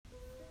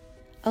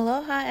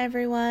Aloha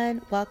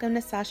everyone! Welcome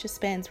to Sasha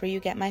Spins, where you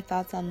get my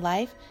thoughts on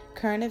life,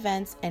 current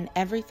events, and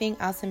everything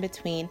else in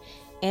between,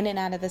 in and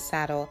out of the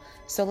saddle.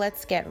 So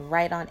let's get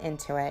right on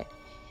into it.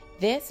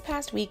 This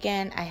past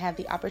weekend, I had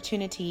the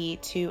opportunity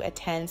to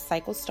attend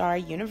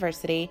CycleStar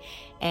University,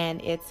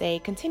 and it's a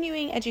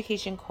continuing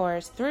education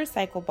course through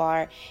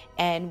CycleBar,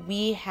 and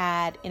we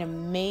had an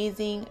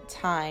amazing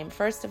time.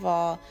 First of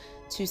all,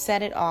 to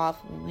set it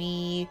off,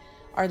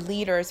 our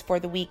leaders for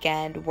the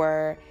weekend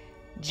were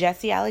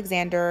Jesse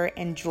Alexander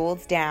and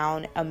Jules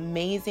Down,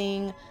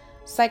 amazing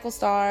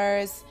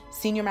CycleStars,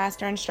 senior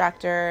master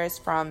instructors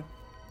from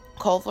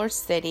Culver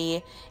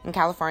City in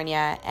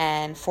California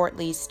and Fort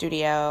Lee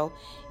Studio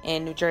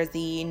in New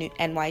Jersey,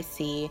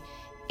 NYC.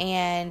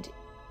 And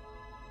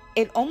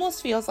it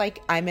almost feels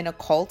like I'm in a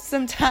cult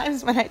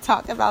sometimes when I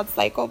talk about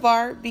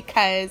CycleBar,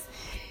 because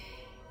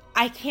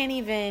I can't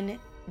even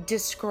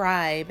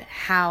describe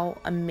how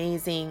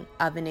amazing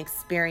of an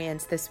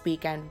experience this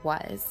weekend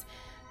was.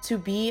 To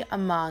be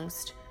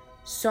amongst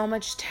so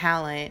much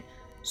talent,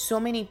 so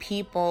many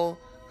people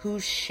who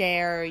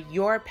share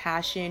your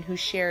passion, who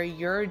share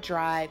your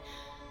drive,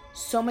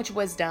 so much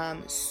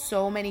wisdom,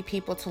 so many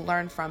people to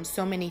learn from,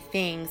 so many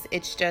things.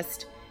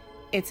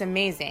 It's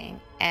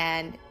amazing.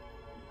 And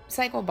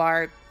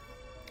CycleBar,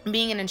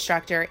 being an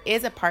instructor,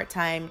 is a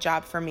part-time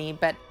job for me,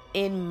 but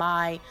in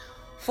my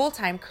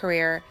full-time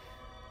career,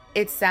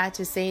 it's sad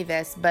to say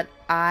this, but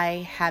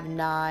I have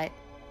not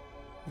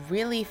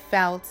really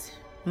felt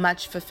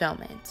much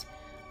fulfillment.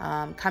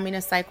 Coming to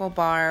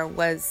CycleBar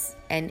was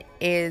and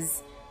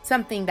is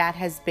something that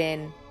has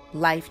been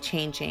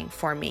life-changing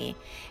for me.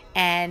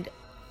 And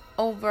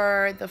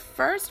over the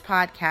first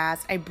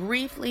podcast, I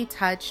briefly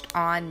touched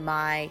on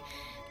my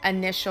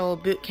initial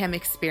bootcamp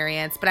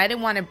experience, but I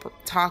didn't want to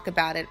talk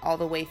about it all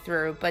the way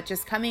through. But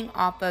just coming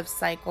off of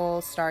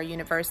CycleStar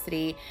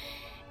University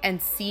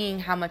and seeing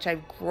how much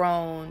I've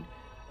grown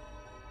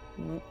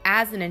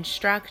as an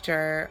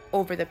instructor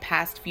over the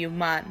past few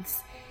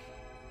months,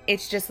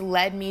 it's just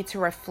led me to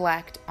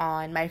reflect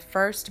on my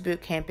first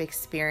bootcamp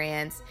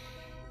experience.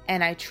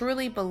 And I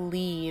truly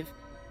believe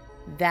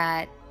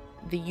that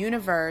the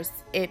universe,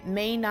 it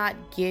may not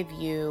give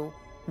you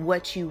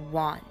what you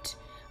want,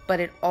 but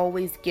it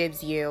always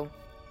gives you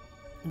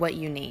what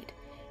you need.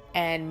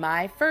 And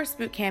my first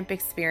bootcamp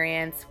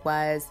experience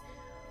was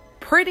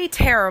pretty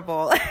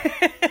terrible.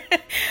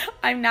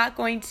 I'm not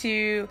going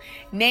to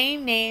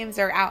name names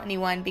or out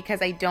anyone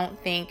because I don't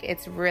think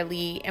it's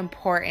really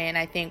important.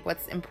 I think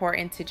what's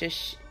important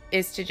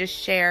is to just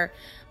share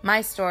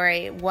my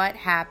story, what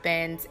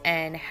happened,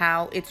 and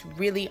how it's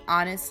really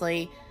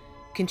honestly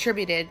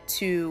contributed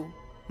to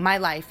my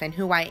life and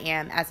who I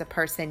am as a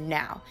person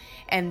now.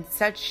 And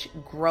such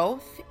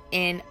growth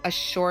in a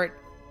short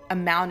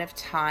amount of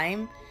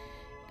time.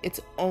 It's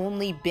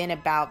only been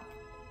about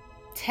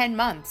 10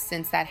 months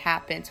since that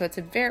happened. So it's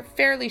a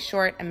fairly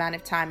short amount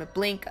of time,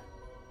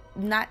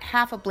 not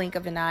half a blink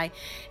of an eye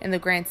in the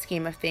grand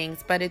scheme of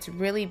things, but it's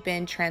really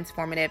been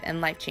transformative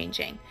and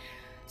life-changing.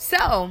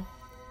 So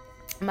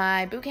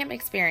my bootcamp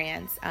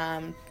experience.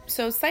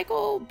 So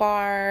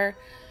CycleBar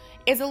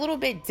is a little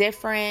bit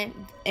different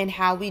in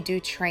how we do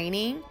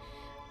training.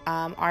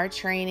 Our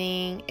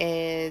training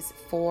is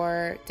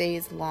 4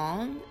 days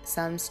long.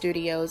 Some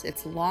studios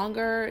it's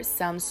longer,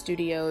 some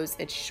studios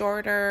it's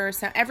shorter.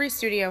 So every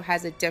studio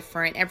has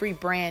every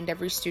brand,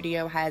 every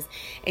studio has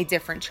a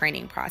different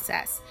training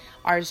process.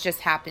 Ours just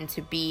happened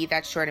to be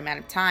that short amount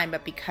of time,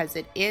 but because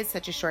it is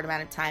such a short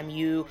amount of time,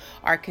 you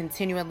are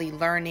continually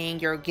learning,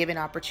 you're given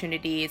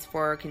opportunities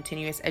for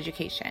continuous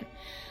education.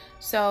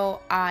 So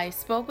I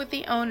spoke with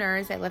the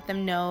owners. I let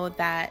them know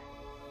that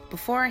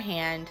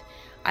beforehand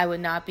I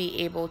would not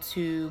be able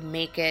to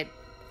make it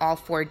all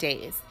 4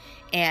 days.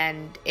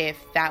 And if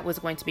that was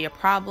going to be a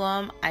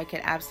problem, I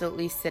could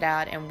absolutely sit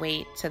out and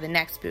wait to the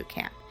next boot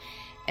camp.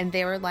 And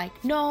they were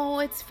like, no,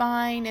 it's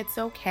fine. It's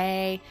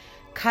okay.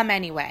 Come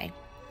anyway.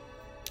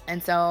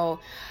 And so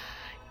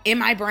in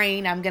my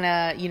brain, I'm going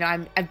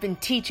to, I've been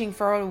teaching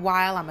for a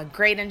while. I'm a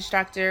great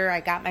instructor. I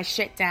got my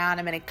shit down.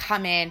 I'm going to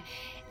come in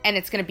and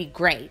it's going to be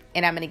great.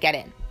 And I'm going to get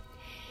in.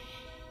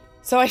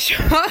 So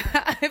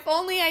if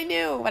only I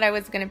knew what I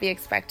was going to be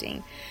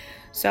expecting.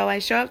 So I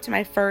show up to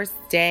my first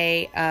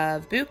day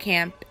of boot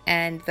camp,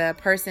 and the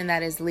person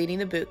that is leading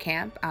the boot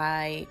camp,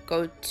 I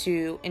go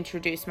to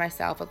introduce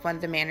myself with one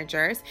of the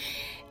managers,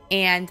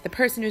 and the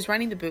person who's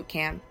running the boot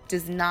camp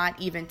does not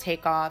even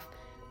take off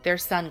their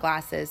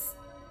sunglasses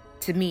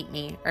to meet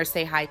me or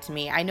say hi to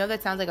me. I know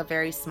that sounds like a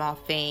very small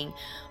thing,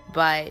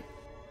 but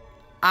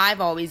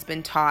I've always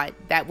been taught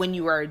that when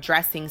you are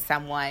addressing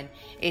someone,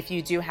 if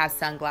you do have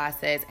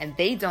sunglasses and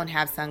they don't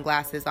have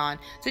sunglasses on,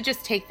 so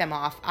just take them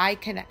off. Eye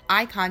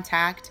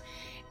contact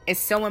is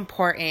so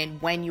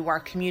important when you are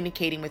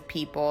communicating with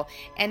people,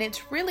 and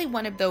it's really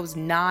one of those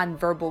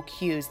non-verbal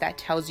cues that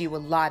tells you a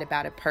lot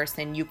about a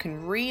person. You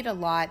can read a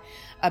lot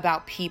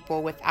about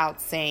people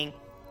without saying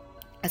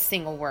a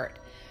single word.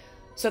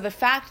 So the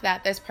fact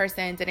that this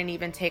person didn't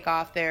even take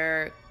off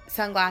their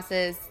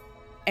sunglasses,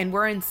 and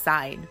we're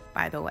inside,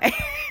 by the way,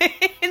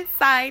 inside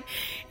outside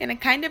in a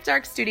kind of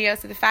dark studio.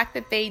 So the fact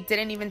that they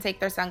didn't even take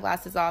their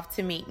sunglasses off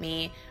to meet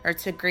me or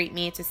to greet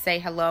me, to say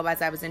hello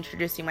as I was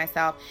introducing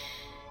myself,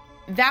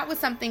 that was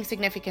something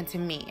significant to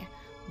me.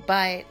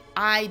 But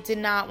I did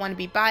not want to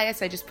be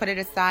biased. I just put it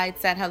aside,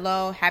 said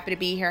hello, happy to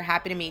be here,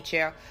 happy to meet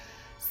you.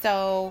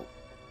 So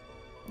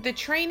the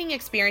training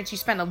experience, you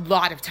spend a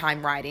lot of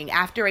time riding.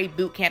 After a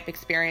boot camp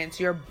experience,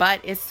 your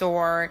butt is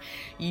sore.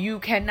 You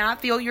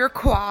cannot feel your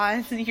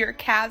quads. Your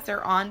calves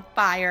are on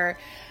fire.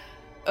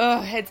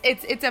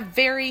 It's a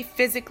very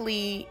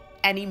physically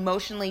and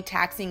emotionally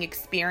taxing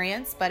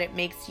experience, but it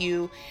makes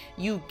you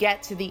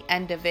get to the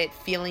end of it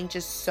feeling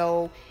just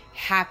so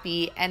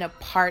happy and a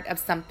part of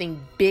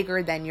something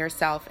bigger than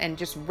yourself and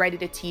just ready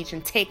to teach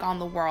and take on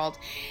the world.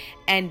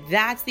 And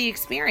that's the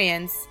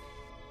experience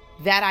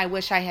that I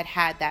wish I had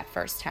had that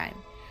first time.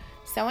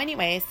 So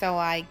anyway, so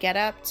I get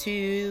up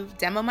to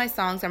demo my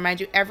songs. I remind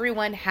you,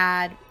 everyone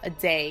had a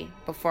day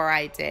before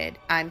I did.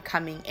 I'm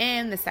coming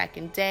in the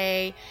second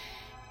day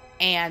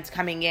and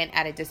coming in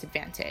at a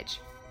disadvantage.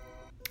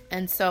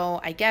 And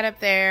so I get up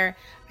there,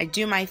 I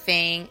do my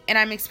thing, and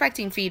I'm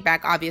expecting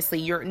feedback.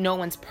 Obviously, no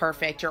one's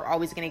perfect. You're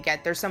always going to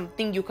there's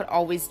something you could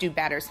always do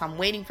better. So I'm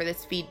waiting for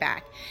this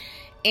feedback.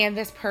 And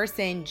this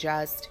person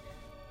just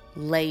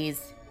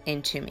lays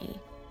into me.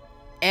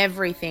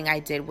 Everything I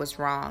did was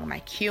wrong.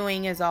 My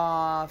cueing is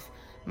off.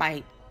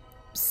 My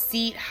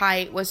seat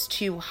height was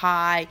too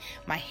high.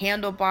 My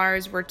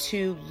handlebars were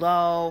too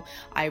low.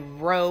 I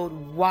rode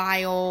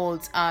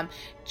wild.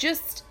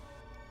 Just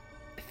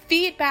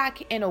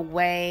feedback in a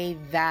way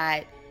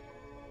that,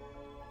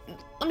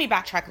 let me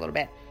backtrack a little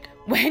bit.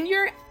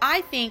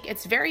 I think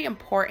it's very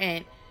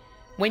important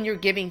when you're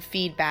giving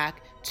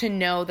feedback to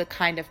know the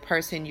kind of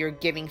person you're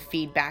giving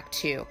feedback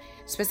to,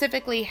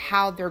 specifically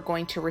how they're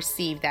going to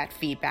receive that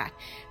feedback.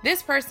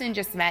 This person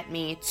just met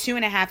me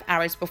 2.5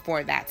 hours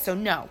before that. So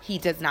no, he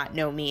does not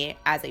know me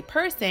as a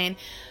person,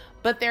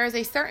 but there is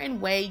a certain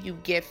way you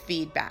give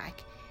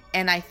feedback.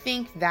 And I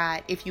think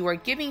that if you are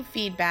giving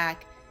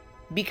feedback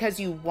because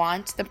you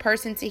want the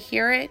person to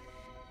hear it,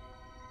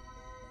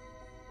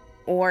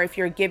 or if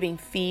you're giving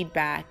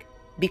feedback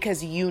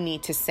because you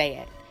need to say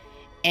it.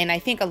 And I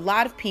think a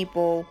lot of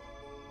people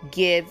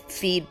give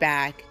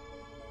feedback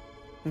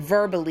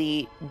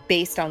verbally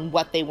based on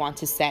what they want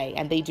to say,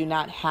 and they do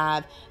not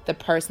have the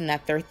person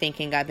that they're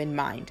thinking of in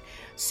mind.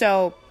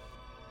 So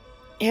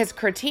his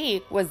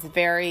critique was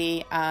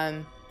very,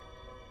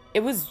 it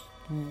was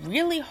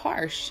really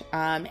harsh.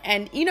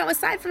 And,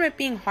 aside from it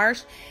being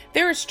harsh,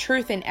 there is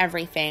truth in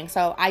everything.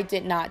 So I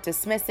did not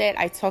dismiss it.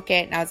 I took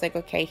it and I was like,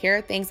 okay, here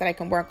are things that I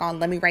can work on.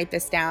 Let me write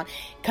this down,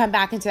 come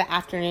back into the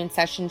afternoon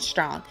session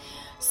strong.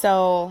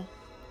 So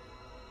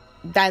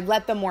I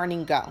let the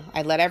morning go.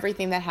 I let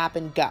everything that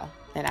happened go.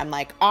 And I'm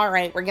like, all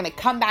right, we're going to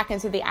come back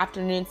into the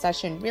afternoon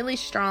session really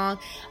strong.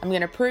 I'm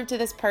going to prove to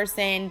this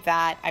person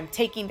that I'm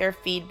taking their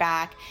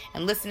feedback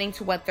and listening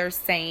to what they're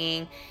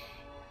saying.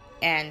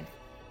 And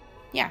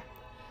yeah.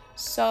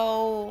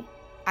 So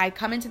I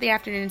come into the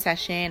afternoon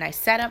session. I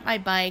set up my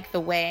bike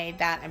the way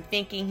that I'm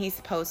thinking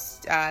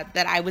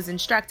that I was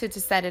instructed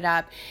to set it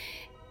up.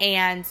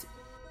 And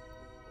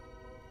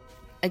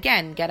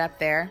again, get up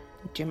there,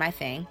 do my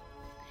thing.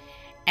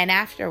 And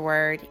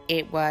afterward,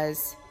 it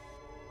was,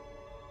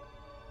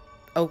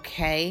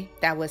 okay,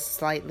 that was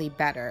slightly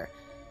better.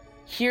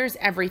 Here's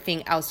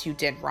everything else you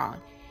did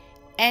wrong.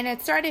 And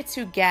it started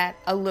to get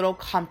a little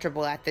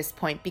comfortable at this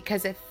point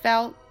because it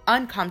felt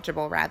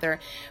uncomfortable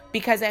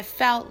because it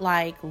felt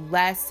like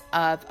less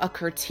of a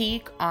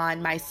critique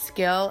on my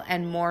skill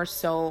and more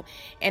so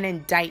an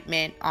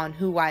indictment on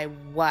who I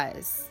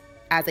was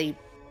as a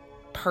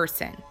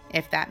person,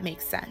 if that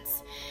makes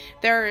sense.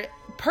 Their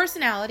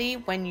personality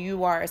when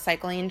you are a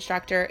cycling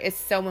instructor is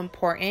so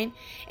important,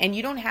 and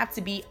you don't have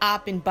to be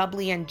up and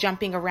bubbly and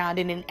jumping around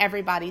and in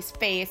everybody's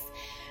face.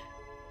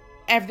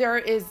 If there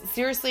is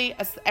seriously,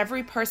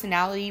 every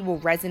personality will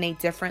resonate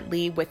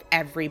differently with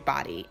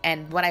everybody.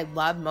 And what I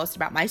love most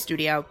about my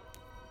studio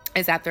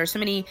is that there's so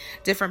many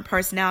different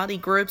personality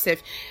groups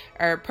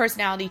or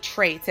personality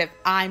traits. If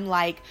I'm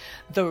like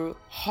the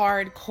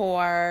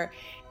hardcore,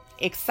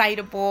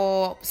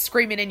 excitable,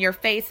 screaming in your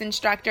face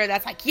instructor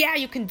that's like, yeah,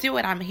 you can do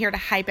it, I'm here to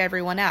hype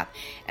everyone up.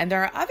 And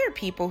there are other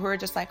people who are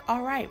just like,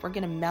 all right, we're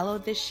gonna mellow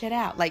this shit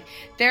out. Like,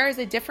 there is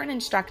a different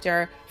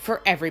instructor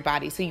for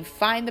everybody. So you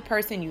find the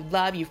person you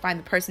love, you find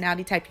the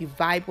personality type you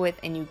vibe with,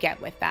 and you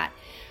get with that.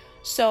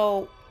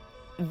 So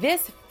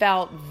this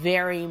felt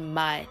very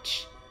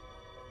much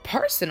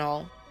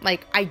personal,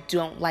 like, I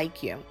don't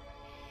like you.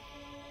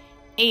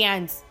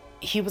 And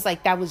he was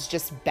like, that was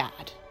just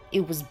bad.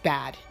 It was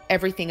bad.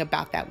 Everything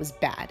about that was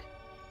bad.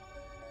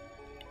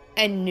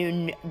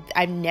 And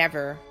I've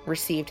never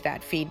received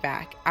that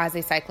feedback as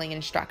a cycling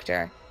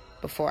instructor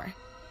before.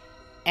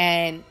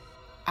 And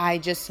I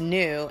just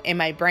knew in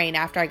my brain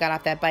after I got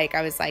off that bike,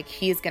 I was like,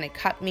 he's going to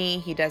cut me.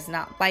 He does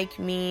not like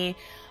me.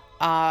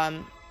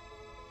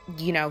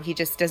 He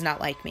just does not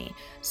like me.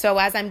 So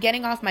as I'm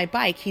getting off my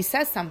bike, he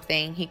says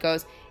something. He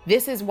goes,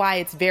 this is why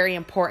it's very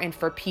important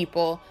for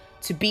people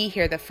to be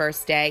here the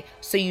first day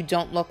so you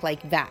don't look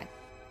like that.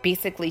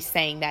 basically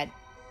saying that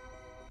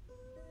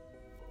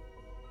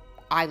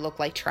I look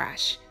like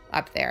trash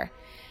up there.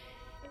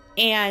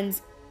 And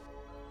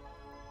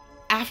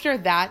after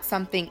that,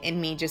 something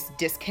in me just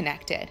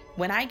disconnected.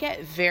 When I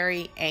get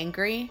very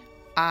angry,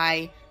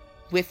 I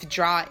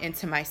withdraw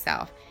into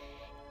myself.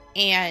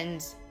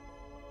 And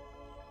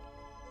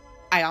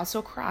I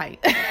also cry.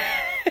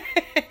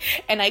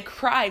 And I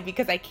cry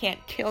because I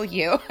can't kill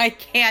you. I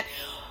can't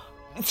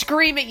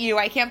scream at you.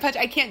 I can't punch.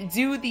 I can't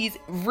do these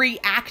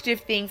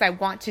reactive things I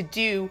want to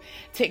do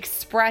to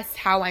express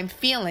how I'm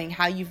feeling,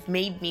 how you've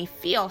made me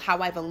feel, how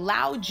I've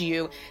allowed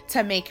you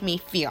to make me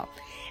feel.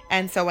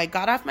 And so I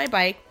got off my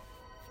bike.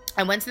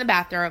 I went to the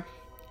bathroom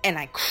and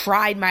I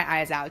cried my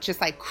eyes out.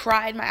 Just like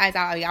cried my eyes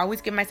out. I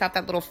always give myself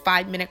that little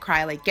 5-minute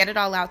cry. Like, get it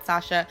all out,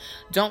 Sasha.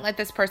 Don't let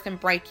this person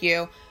break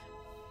you.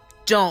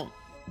 Don't.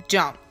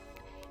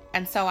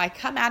 And so I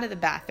come out of the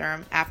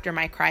bathroom after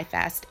my cry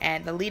fest,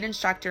 and the lead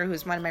instructor,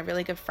 who's one of my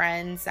really good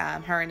friends,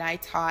 her and I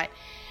taught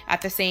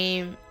at the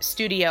same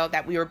studio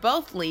that we were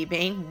both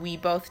leaving. We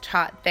both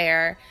taught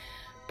there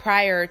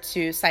prior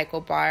to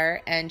Cycle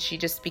Bar, and she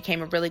just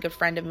became a really good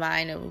friend of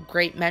mine, a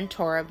great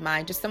mentor of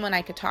mine, just someone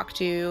I could talk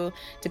to,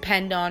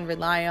 depend on,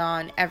 rely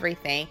on,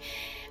 everything.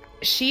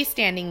 She's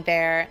standing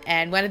there,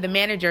 and one of the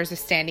managers is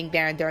standing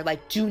there, and they're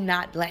like, do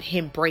not let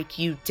him break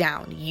you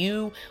down.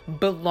 You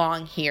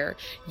belong here.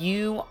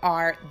 You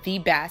are the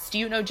best.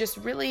 You know, just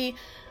really,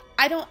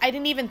 I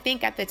didn't even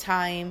think at the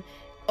time,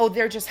 oh,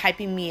 they're just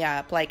hyping me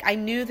up. Like, I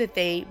knew that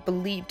they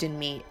believed in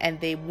me and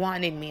they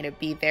wanted me to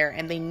be there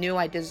and they knew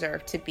I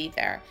deserved to be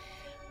there.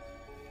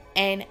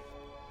 And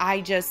I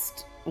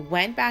just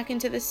went back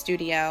into the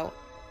studio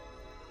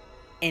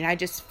and I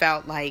just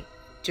felt like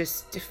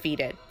just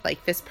defeated.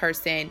 Like, this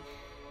person,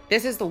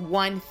 this is the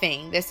one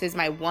thing, this is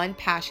my one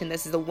passion,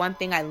 this is the one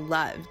thing I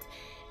loved.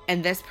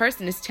 And this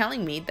person is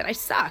telling me that I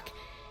suck.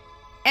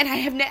 And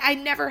I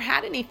never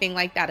had anything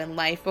like that in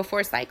life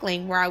before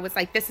cycling, where I was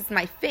like, this is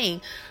my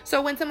thing.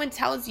 So when someone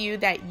tells you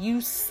that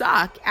you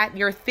suck at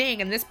your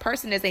thing, and this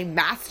person is a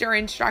master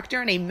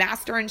instructor, and a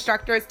master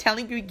instructor is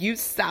telling you you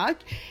suck,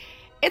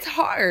 it's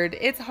hard.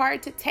 It's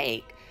hard to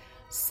take.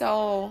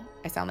 So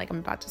I sound like I'm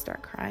about to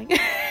start crying.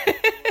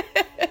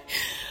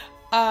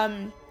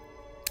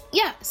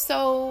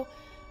 So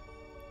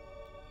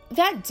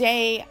that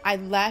day I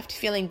left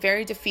feeling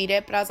very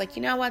defeated, but I was like,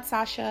 you know what,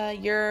 Sasha,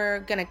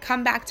 you're going to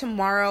come back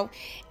tomorrow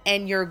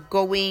and you're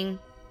going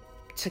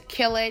to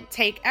kill it.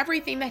 Take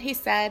everything that he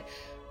said,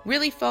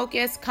 really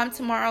focus, come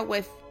tomorrow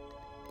with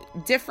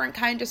different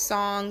kind of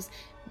songs,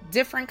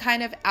 different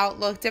kind of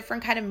outlook,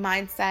 different kind of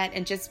mindset,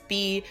 and just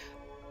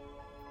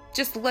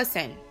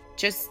listen.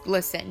 Just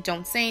listen.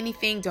 Don't say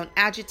anything. Don't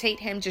agitate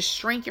him. Just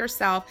shrink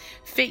yourself,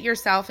 fit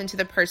yourself into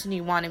the person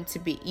you want him to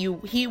be.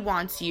 He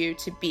wants you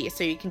to be,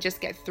 so you can just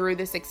get through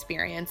this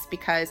experience,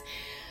 because,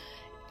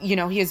 you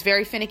know, he is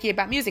very finicky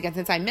about music. And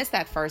since I missed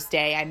that first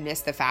day, I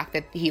missed the fact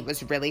that he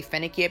was really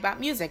finicky about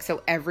music.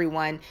 So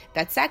everyone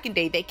that second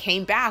day, they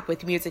came back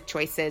with music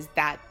choices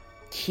that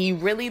he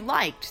really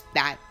liked,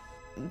 that,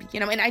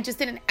 you know, and I just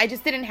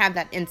didn't have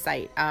that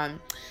insight.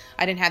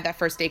 I didn't have that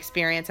first day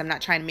experience. I'm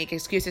not trying to make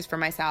excuses for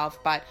myself,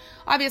 but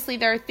obviously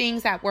there are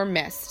things that were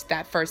missed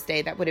that first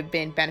day that would have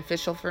been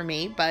beneficial for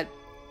me, but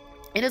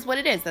it is what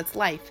it is. That's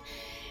life.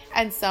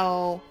 And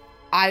so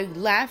I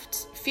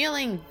left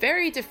feeling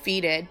very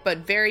defeated, but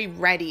very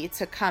ready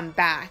to come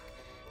back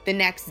the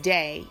next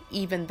day,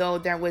 even though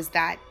there was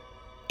that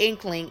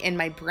inkling in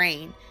my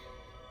brain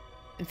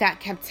that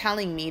kept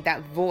telling me,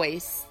 that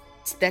voice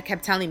that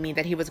kept telling me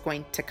that he was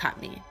going to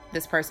cut me.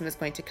 This person was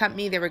going to cut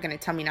me. They were going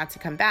to tell me not to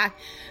come back.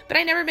 But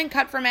I never been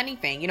cut from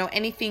anything. You know,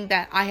 anything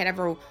that I had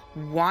ever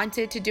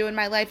wanted to do in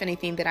my life,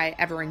 anything that I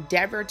ever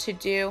endeavored to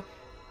do,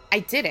 I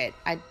did it.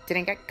 I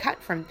didn't get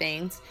cut from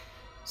things.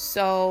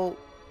 So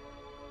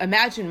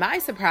imagine my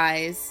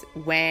surprise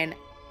when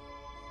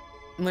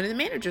one of the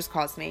managers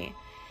calls me.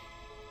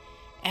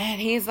 And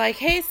he's like,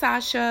 hey,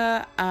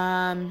 Sasha,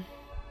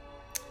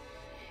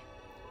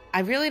 I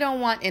really don't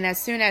want, and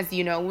as soon as,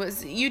 you know,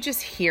 you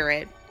just hear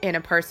it in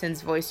a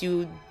person's voice,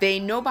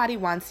 nobody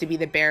wants to be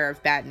the bearer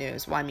of bad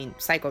news. Well, I mean,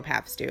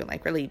 psychopaths do,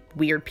 like really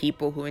weird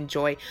people who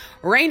enjoy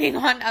raining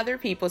on other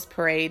people's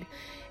parade,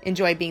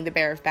 enjoy being the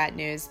bearer of bad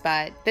news.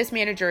 But this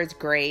manager is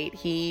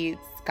great. We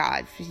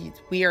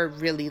are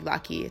really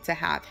lucky to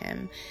have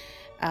him.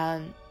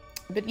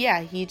 But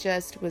yeah, he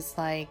just was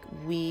like,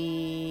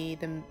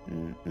 the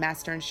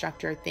master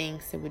instructor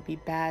thinks it would be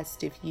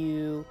best if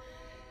you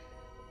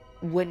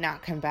would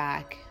not come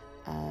back,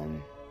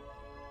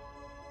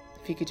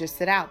 if you could just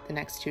sit out the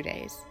next 2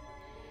 days.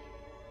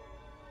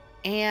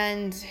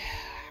 And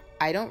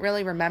I don't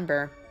really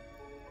remember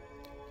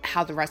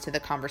how the rest of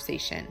the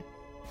conversation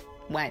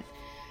went,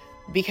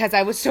 because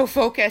I was so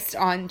focused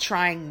on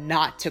trying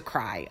not to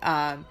cry.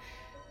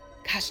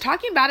 Gosh,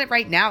 talking about it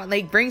right now, it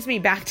like brings me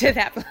back to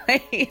that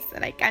place,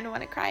 and I kind of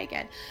want to cry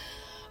again.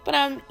 But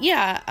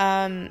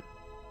I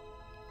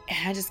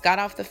just got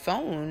off the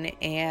phone,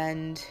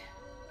 and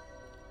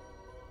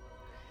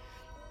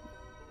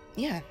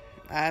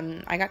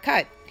I got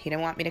cut. He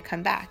didn't want me to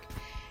come back.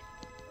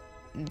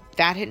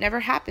 that had never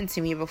happened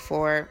to me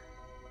before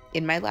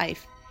in my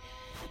life.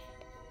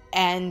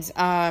 And,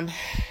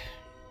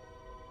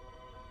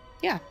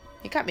 yeah,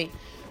 he cut me.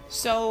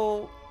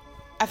 So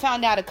I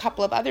found out a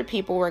couple of other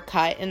people were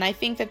cut, and I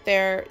think that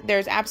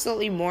there's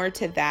absolutely more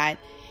to that.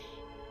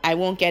 I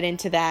won't get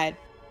into that,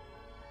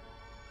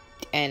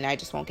 and I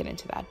just won't get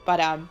into that.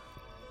 But,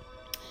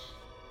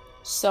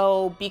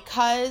 so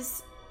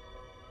because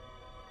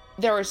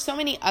there were so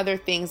many other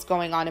things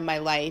going on in my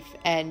life,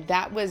 and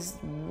that was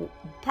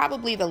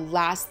probably the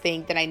last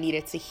thing that I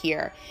needed to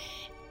hear.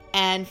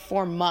 And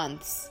for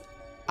months,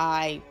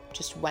 I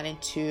just went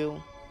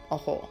into a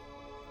hole,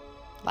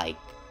 like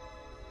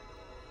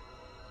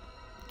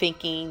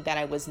thinking that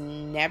I was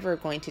never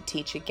going to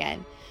teach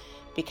again,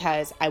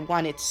 because I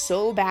wanted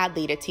so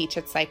badly to teach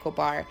at Cycle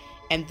Bar,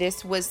 and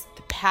this was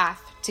the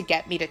path to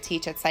get me to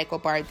teach at Cycle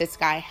Bar. This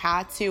guy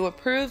had to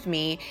approve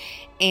me,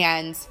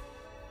 and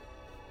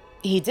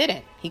he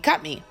didn't. He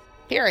cut me,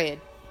 period.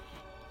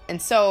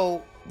 And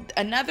so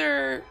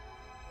another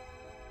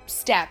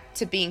step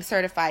to being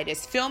certified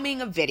is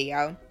filming a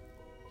video,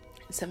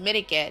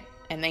 submitting it,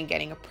 and then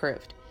getting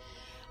approved.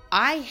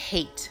 I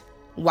hate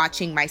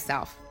watching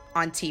myself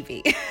on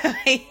TV.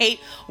 I hate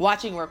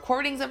watching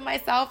recordings of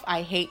myself.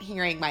 I hate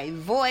hearing my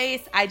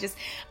voice. I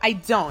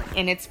don't.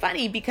 And it's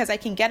funny because I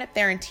can get up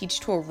there and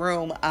teach to a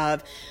room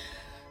of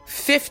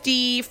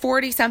 50,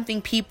 40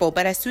 something people.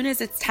 But as soon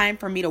as it's time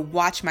for me to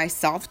watch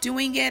myself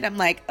doing it, I'm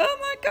like, oh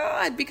my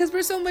God, because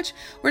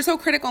we're so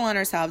critical on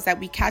ourselves that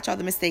we catch all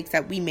the mistakes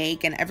that we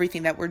make and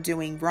everything that we're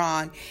doing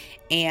wrong.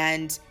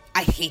 And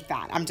I hate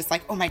that. I'm just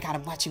like, oh my God,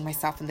 I'm watching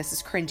myself and this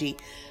is cringy.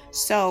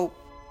 So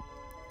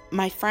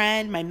my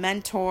friend, my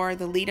mentor,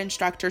 the lead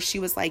instructor, she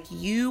was like,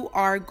 you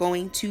are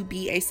going to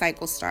be a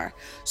cycle star.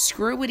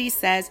 Screw what he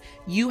says.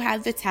 You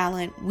have the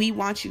talent. We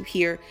want you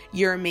here.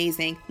 You're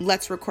amazing.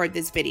 Let's record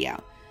this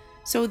video.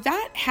 So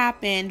that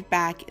happened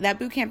that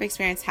boot camp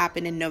experience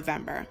happened in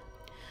November.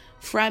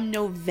 From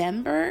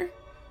November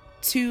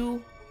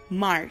to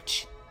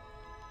March,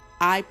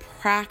 I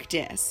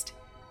practiced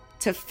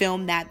to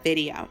film that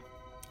video.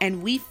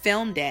 And we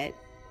filmed it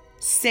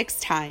 6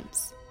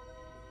 times.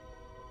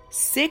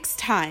 6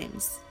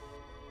 times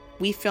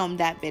we filmed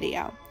that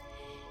video.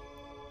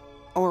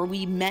 Or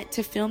we meant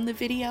to film the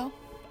video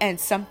and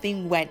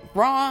something went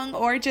wrong,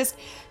 or just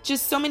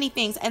so many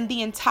things. And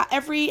the entire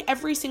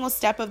every single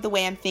step of the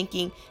way I'm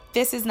thinking,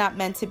 this is not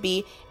meant to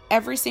be.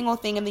 Every single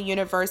thing in the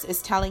universe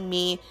is telling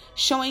me,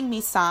 showing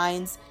me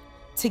signs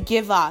to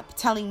give up,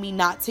 telling me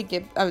to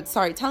give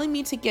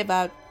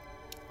up,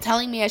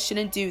 telling me I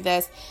shouldn't do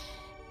this.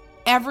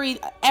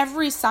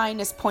 Every sign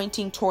is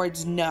pointing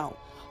towards no.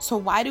 So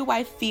why do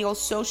I feel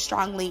so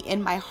strongly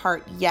in my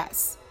heart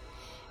yes?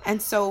 And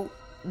so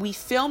we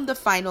filmed the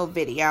final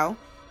video,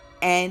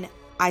 and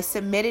I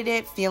submitted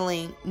it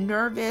feeling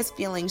nervous,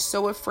 feeling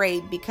so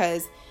afraid,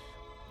 because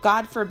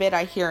God forbid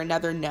I hear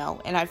another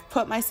no. And I've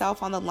put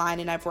myself on the line,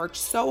 and I've worked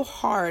so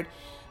hard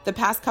the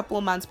past couple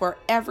of months where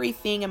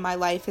everything in my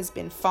life has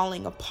been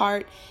falling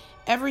apart.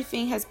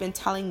 Everything has been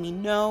telling me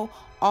no.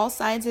 All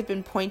signs have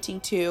been pointing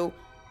to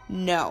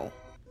no.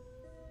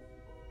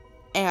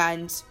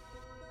 And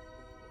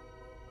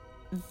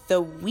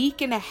the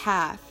week and a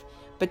half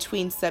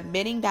between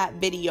submitting that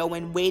video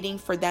and waiting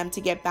for them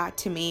to get back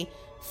to me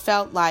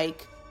felt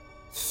like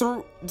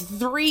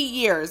 3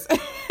 years.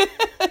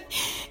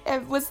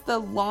 It was the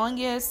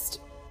longest.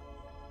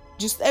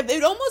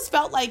 It almost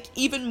felt like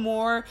even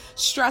more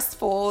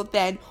stressful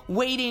than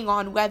waiting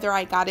on whether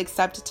I got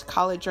accepted to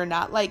college or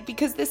not.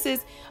 Because this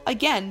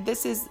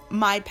is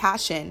my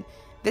passion.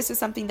 This is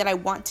something that I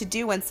want to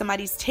do, and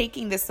somebody's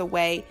taking this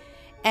away,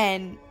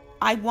 and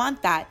I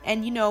want that.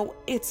 And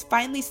it's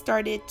finally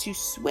started to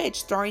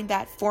switch during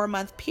that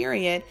 4-month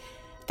period.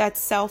 That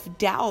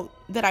self-doubt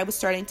that I was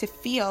starting to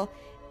feel,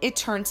 it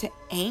turned to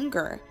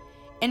anger.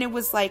 And it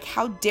was like,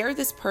 how dare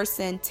this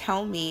person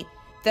tell me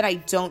that I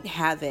don't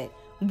have it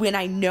when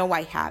I know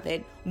I have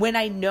it, when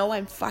I know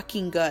I'm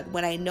fucking good,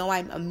 when I know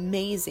I'm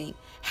amazing.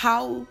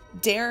 How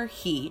dare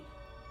he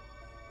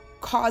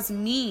cause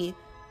me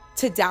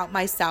to doubt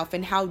myself,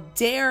 and how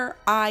dare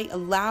I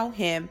allow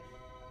him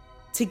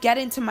to get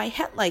into my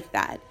head like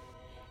that?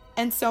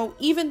 And so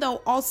even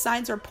though all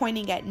signs are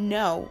pointing at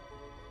no,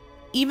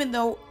 even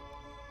though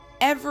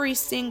every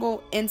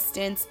single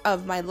instance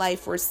of my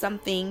life where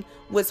something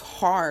was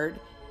hard,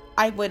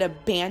 I would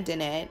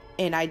abandon it,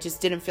 and I just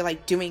didn't feel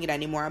like doing it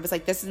anymore. I was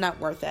like, this is not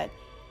worth it.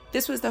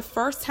 This was the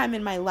first time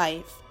in my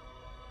life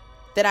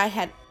that I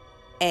had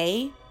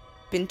A,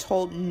 been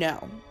told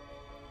no,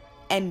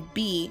 and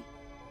B,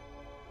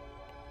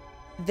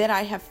 that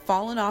I have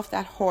fallen off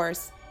that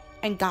horse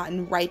and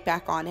gotten right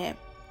back on it.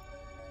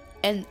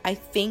 And I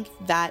think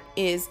that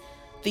is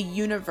the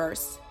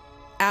universe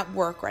at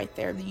work right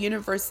there. The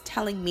universe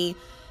telling me,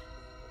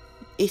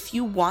 if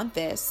you want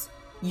this,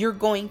 you're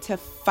going to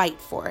fight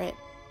for it.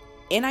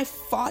 And I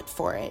fought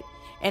for it.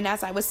 And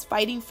as I was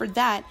fighting for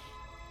that,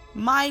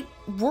 my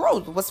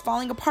world was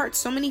falling apart.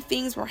 So many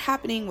things were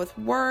happening with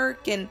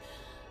work, and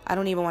I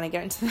don't even want to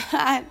get into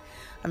that.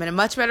 I'm in a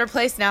much better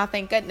place now,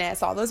 thank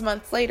goodness, all those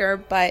months later,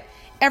 but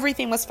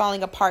everything was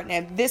falling apart.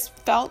 And this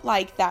felt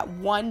like that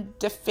one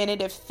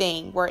definitive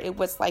thing where it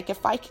was like,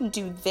 if I can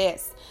do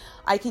this,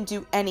 I can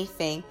do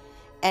anything.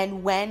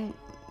 And when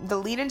the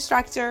lead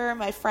instructor,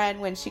 my friend,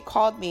 when she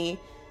called me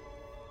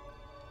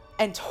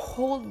and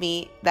told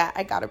me that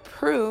I got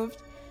approved,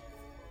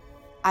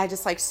 I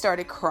just like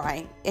started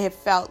crying. It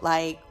felt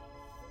like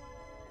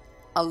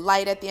a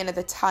light at the end of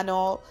the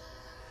tunnel,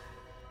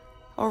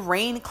 a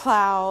rain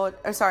cloud,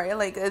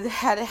 like it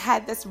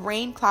had this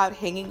rain cloud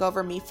hanging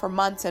over me for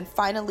months. And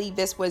finally,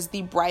 this was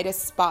the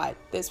brightest spot.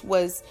 This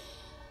was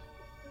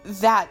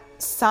that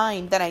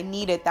sign that I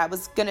needed that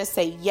was going to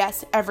say,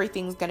 yes,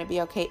 everything's going to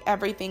be okay.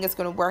 Everything is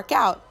going to work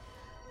out.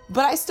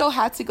 But I still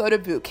had to go to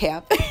boot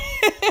camp.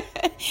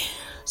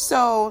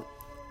 So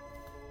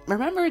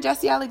remember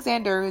Jesse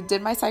Alexander, who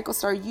did my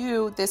CycleStar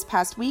U this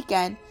past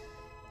weekend,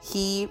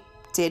 he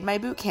did my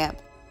boot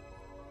camp.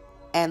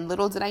 And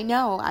little did I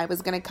know, I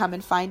was going to come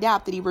and find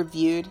out that he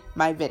reviewed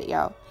my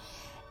video.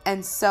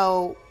 And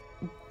so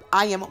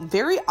I am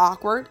very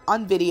awkward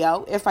on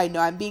video if I know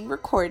I'm being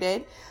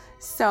recorded.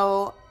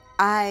 So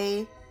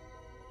I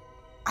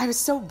was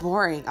so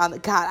boring on the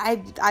God. I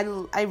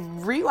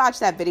rewatched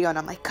that video and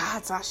I'm like,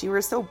 God, Sasha, you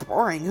were so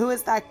boring. Who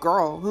is that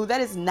girl?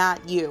 That is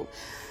not you.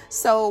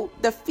 So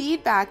the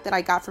feedback that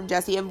I got from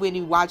Jesse, and when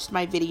he watched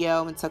my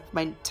video and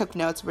took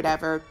notes or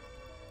whatever,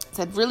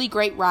 said really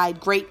great ride,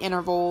 great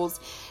intervals,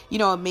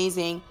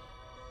 amazing.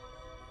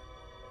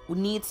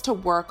 Needs to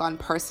work on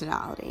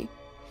personality.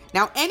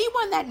 Now,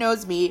 anyone that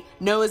knows me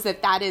knows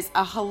that is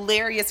a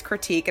hilarious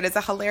critique. It is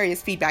a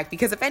hilarious feedback,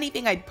 because if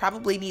anything, I'd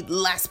probably need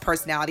less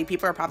personality.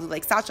 People are probably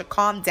like, Sasha,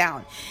 calm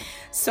down.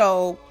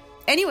 So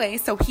anyway,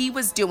 so he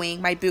was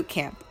doing my boot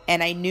camp,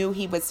 and I knew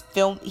he is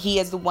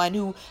the one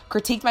who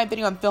critiqued my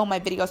video and filmed my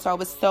video. So I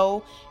was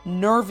so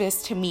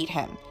nervous to meet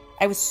him.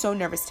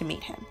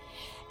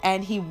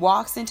 And he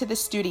walks into the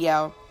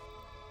studio,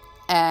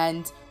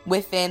 and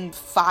within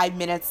 5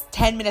 minutes,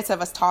 10 minutes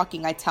of us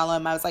talking, I tell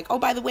him, I was like, oh,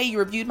 by the way, you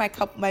reviewed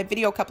my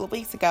video a couple of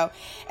weeks ago.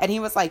 And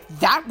he was like,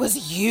 that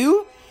was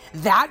you?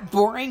 That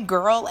boring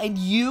girl? And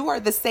you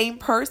are the same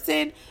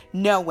person?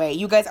 No way.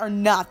 You guys are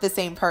not the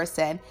same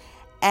person.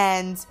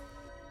 And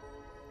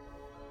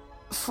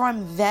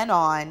from then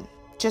on,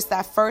 just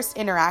that first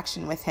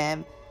interaction with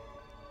him,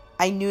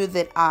 I knew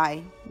that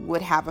I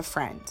would have a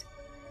friend.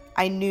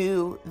 I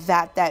knew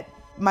that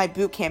my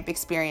boot camp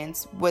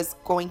experience was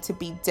going to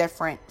be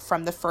different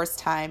from the first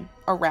time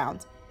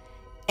around.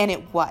 And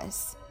it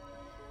was.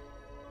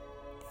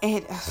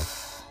 It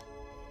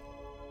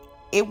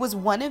was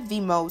one of the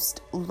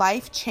most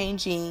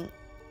life-changing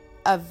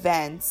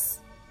events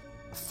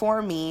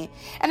for me.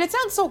 And it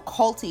sounds so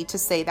culty to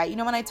say that.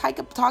 When I talk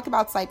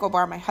about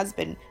CycleBar, my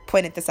husband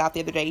pointed this out the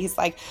other day. He's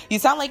like, you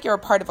sound like you're a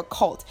part of a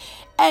cult.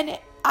 And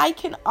I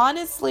can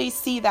honestly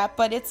see that,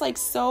 but it's like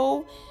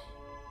so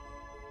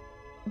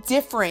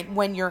different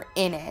when you're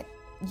in it,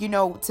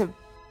 to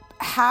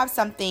have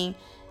something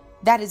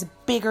that is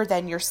bigger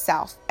than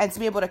yourself and to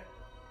be able to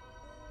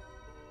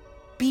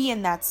be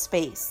in that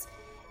space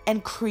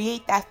and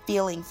create that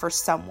feeling for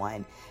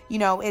someone.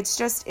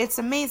 It's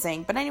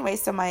amazing. But anyway,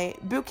 so my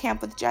boot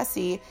camp with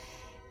Jesse,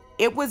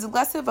 it was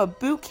less of a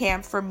boot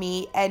camp for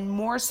me and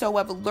more so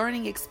of a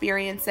learning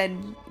experience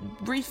and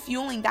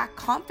refueling that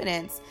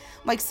confidence,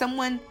 like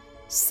someone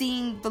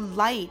seeing the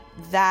light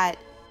that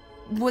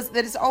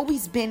has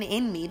always been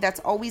in me,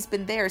 that's always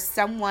been there.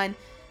 Someone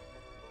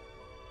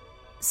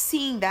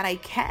seeing that I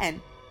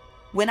can,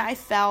 when I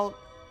felt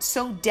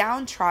so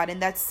downtrodden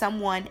that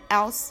someone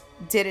else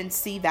didn't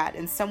see that,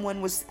 and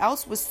someone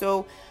else was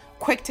so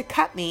quick to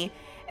cut me.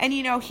 And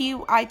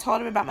I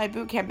told him about my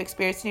boot camp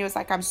experience, and he was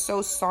like, I'm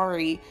so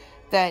sorry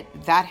that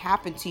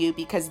happened to you,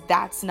 because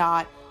that's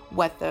not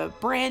what the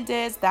brand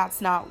is.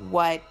 That's not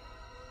what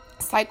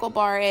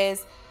CycleBar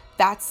is.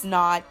 That's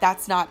not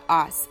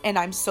us. And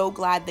I'm so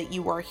glad that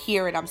you are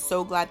here, and I'm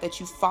so glad that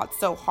you fought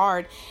so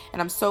hard,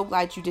 and I'm so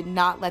glad you did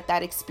not let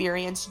that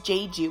experience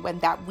jade you, and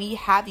that we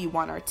have you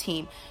on our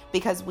team,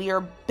 because we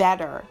are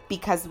better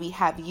because we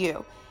have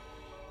you.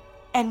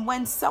 And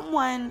when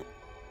someone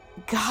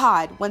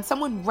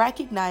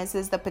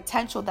recognizes the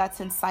potential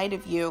that's inside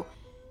of you,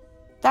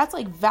 that's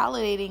like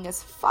validating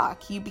as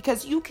fuck,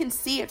 because you can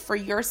see it for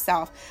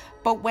yourself.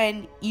 But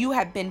when you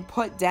have been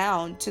put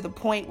down to the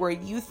point where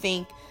you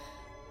think,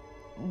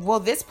 well,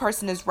 this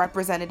person is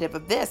representative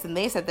of this, and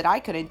they said that I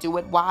couldn't do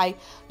it, why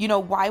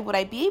would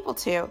I be able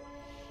to?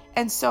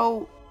 And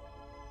so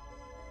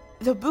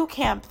the boot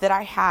camp that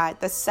I had,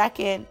 the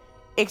second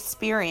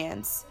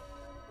experience,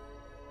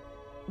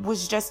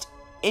 was just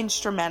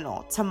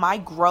instrumental to my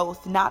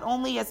growth, not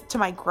only to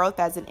my growth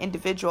as an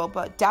individual,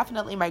 but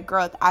definitely my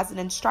growth as an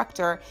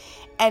instructor.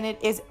 And it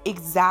is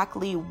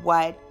exactly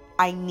what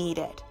I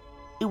needed.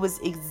 It was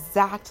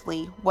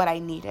exactly what I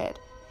needed.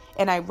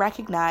 And I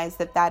recognize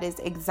that is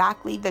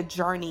exactly the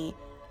journey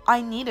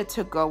I needed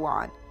to go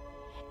on.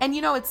 And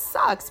it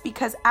sucks,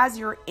 because as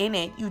you're in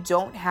it, you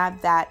don't have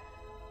that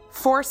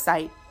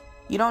foresight.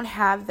 You don't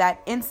have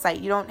that insight.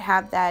 You don't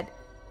have that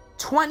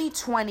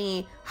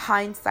 2020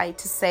 hindsight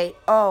to say,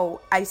 oh,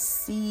 I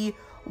see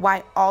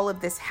why all of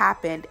this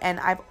happened. And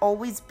I've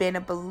always been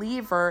a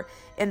believer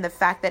in the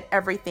fact that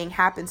everything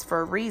happens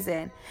for a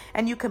reason.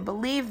 And you can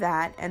believe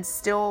that and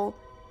still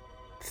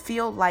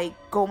feel like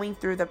going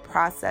through the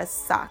process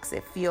sucks.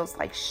 It feels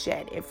like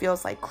shit. It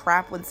feels like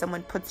crap when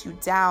someone puts you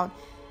down.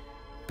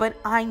 But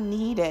I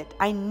needed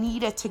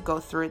to go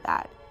through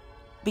that,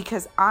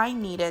 because I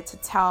needed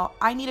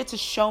to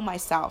show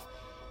myself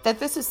that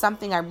this is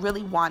something I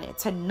really wanted,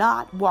 to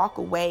not walk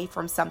away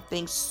from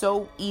something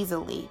so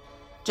easily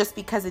just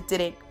because it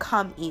didn't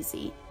come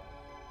easy.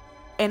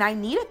 And I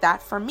needed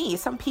that for me.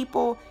 Some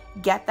people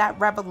get that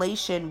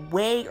revelation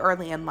way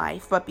early in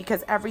life, but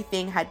because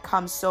everything had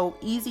come so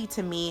easy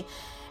to me,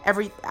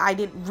 I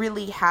didn't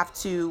really have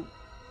to,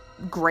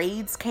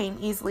 grades came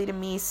easily to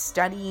me,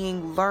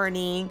 studying,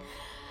 learning,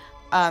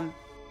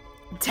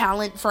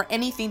 talent for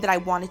anything that I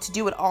wanted to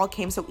do, it all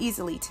came so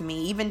easily to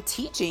me. Even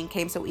teaching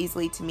came so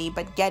easily to me,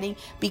 but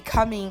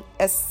becoming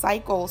a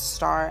cycle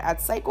star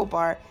at Cycle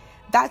Bar,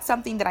 that's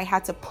something that I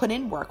had to put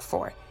in work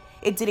for.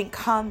 It didn't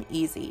come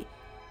easy.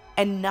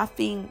 And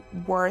nothing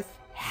worth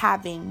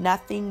having,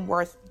 nothing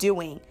worth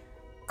doing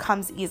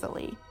comes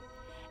easily.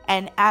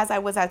 And as I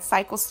was at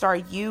Cycle Star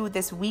U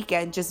this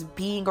weekend, just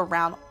being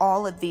around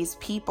all of these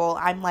people,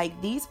 I'm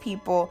like, these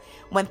people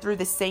went through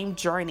the same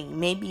journey.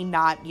 Maybe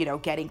not,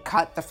 getting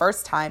cut the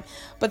first time,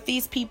 but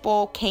these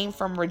people came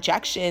from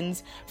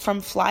rejections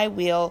from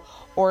Flywheel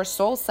or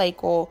Soul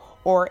Cycle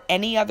or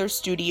any other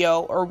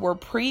studio, or were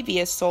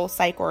previous Soul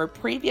Cycle or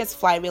previous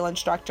Flywheel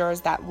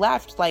instructors that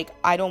left. Like,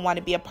 I don't want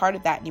to be a part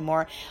of that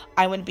anymore.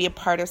 I want to be a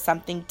part of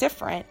something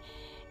different.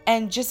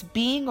 And just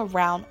being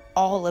around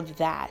all of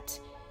that,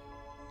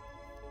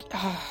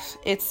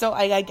 it's so,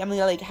 I'm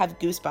gonna have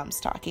goosebumps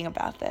talking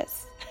about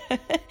this.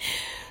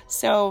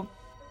 So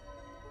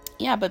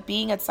yeah, but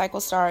being at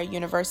Cycle Star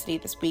University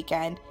this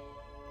weekend,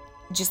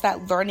 just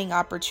that learning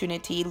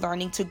opportunity,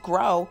 learning to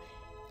grow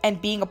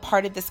and being a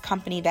part of this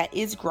company that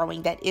is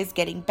growing, that is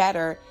getting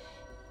better,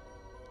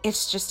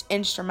 it's just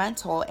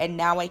instrumental. And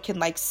now I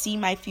can see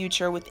my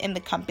future within the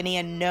company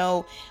and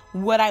know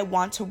what I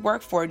want to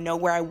work for, know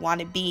where I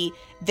want to be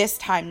this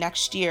time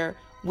next year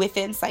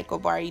within Cycle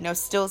Bar,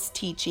 still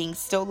teaching,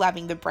 still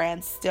loving the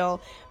brand, still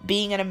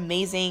being an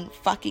amazing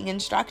fucking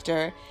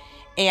instructor.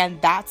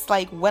 And that's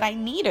what I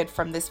needed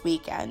from this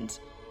weekend.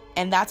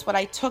 And that's what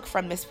I took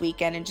from this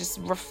weekend, and just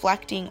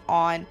reflecting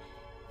on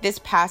this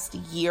past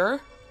year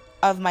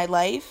of my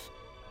life,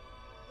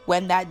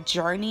 when that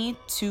journey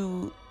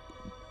to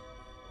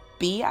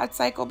be at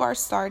Cycle Bar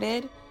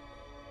started.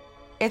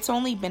 It's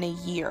only been a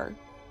year,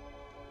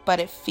 but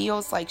it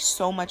feels like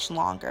so much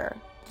longer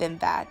than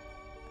that,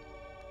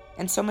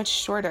 and so much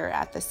shorter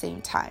at the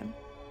same time.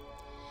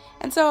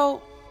 And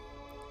so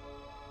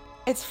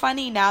it's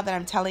funny now that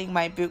I'm telling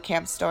my boot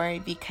camp story,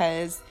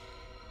 because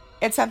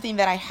it's something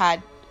that I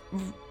had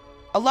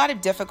a lot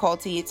of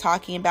difficulty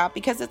talking about,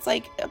 because it's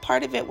a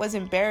part of it was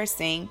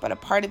embarrassing, but a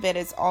part of it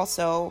is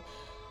also,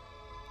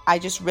 I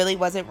just really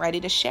wasn't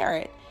ready to share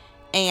it.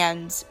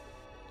 And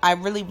I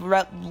really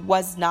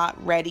was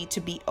not ready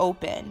to be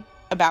open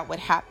about what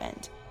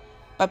happened.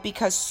 But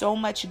because so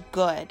much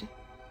good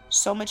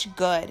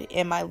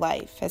in my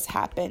life has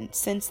happened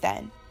since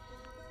then,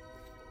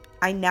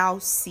 I now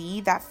see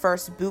that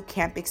first boot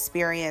camp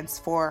experience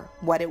for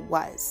what it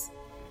was.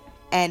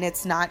 And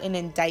it's not an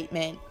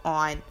indictment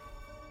on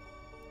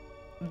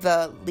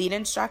the lead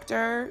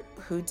instructor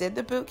who did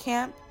the boot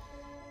camp.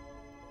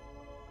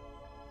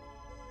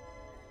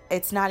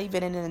 It's not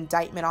even an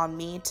indictment on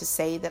me to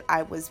say that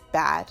I was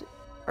bad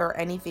or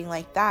anything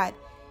like that.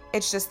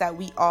 It's just that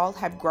we all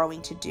have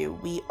growing to do.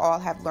 We all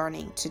have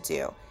learning to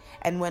do.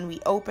 And when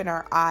we open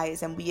our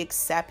eyes and we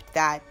accept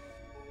that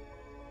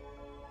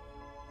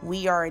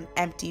we are an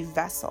empty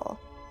vessel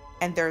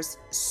and there's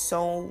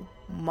so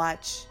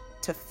much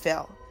to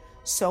fill,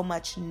 so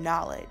much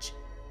knowledge,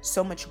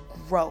 so much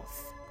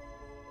growth,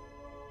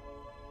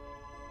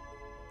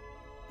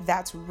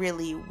 that's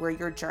really where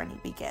your journey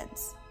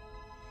begins.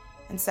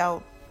 And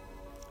so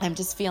I'm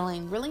just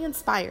feeling really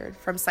inspired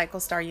from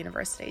Cycle Star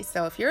University.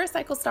 So if you're a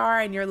Cycle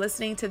Star and you're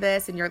listening to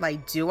this and you're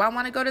like, do I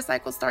want to go to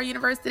Cycle Star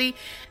University?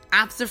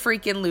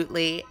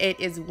 Abso-freaking-lutely. It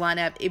is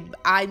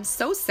I'm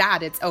so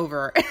sad it's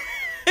over.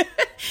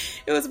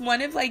 It was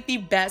one of the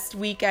best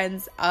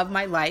weekends of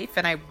my life.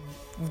 And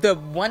the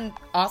one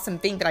awesome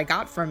thing that I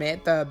got from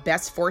it, the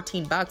best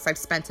 $14 I've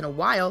spent in a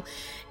while,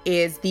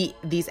 is these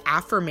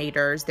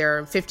affirmators. There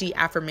are 50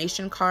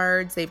 affirmation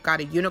cards. They've got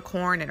a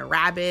unicorn and a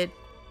rabbit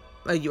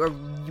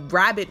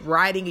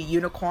riding a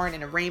unicorn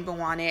and a rainbow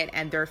on it,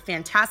 and they're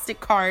fantastic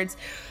cards.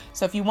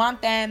 So if you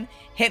want them,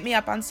 hit me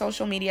up on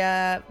social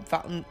media,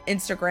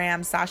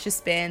 Instagram, Sasha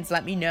Spins.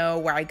 Let me know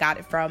where I got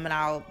it from, and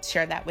I'll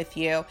share that with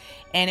you.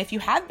 And if you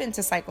have been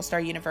to Cycle Star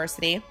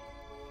University,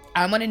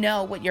 I want to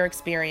know what your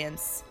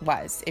experience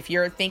was. If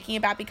you're thinking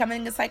about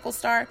becoming a Cycle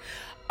Star,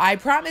 I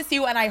promise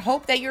you, and I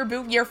hope that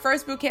your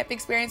first boot camp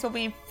experience will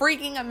be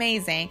freaking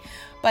amazing.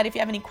 But if you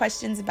have any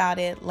questions about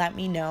it, let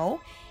me know.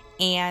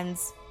 And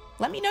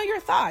let me know your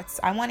thoughts.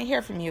 I want to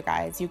hear from you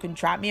guys. You can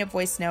drop me a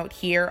voice note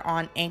here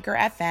on Anchor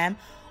FM,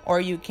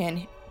 or you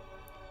can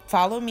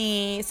follow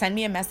me, send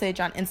me a message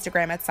on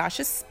Instagram at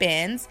Sasha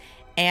Spins,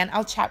 and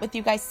I'll chat with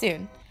you guys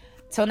soon.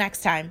 Till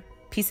next time,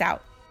 peace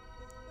out.